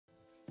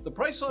The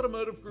Price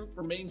Automotive Group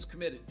remains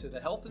committed to the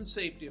health and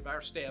safety of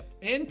our staff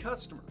and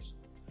customers.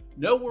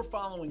 Know we're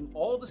following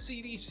all the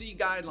CDC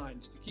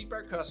guidelines to keep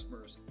our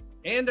customers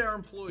and our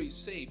employees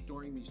safe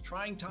during these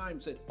trying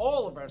times at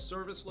all of our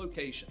service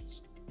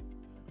locations.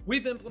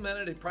 We've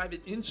implemented a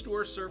private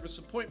in-store service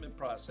appointment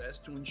process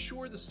to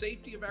ensure the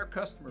safety of our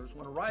customers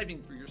when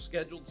arriving for your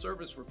scheduled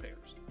service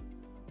repairs.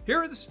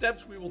 Here are the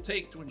steps we will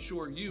take to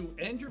ensure you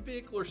and your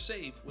vehicle are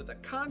safe with a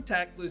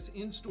contactless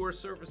in-store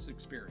service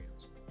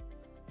experience.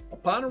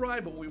 Upon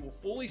arrival, we will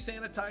fully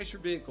sanitize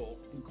your vehicle,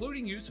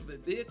 including use of a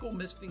vehicle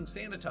misting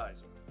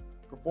sanitizer,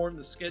 perform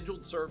the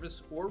scheduled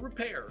service or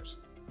repairs,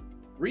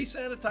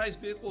 re-sanitize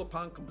vehicle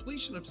upon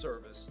completion of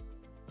service,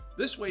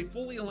 this way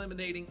fully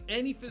eliminating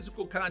any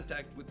physical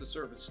contact with the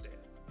service staff.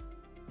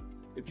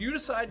 If you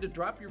decide to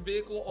drop your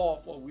vehicle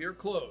off while we are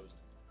closed,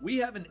 we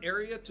have an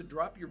area to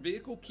drop your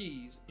vehicle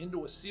keys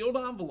into a sealed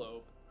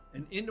envelope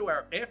and into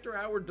our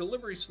after-hour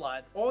delivery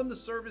slot on the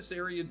service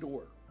area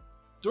door.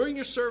 During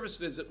your service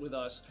visit with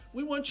us,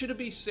 we want you to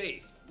be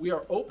safe. We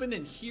are open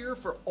and here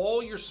for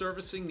all your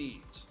servicing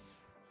needs.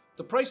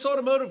 The Price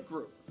Automotive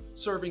Group,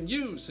 serving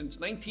you since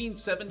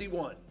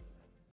 1971.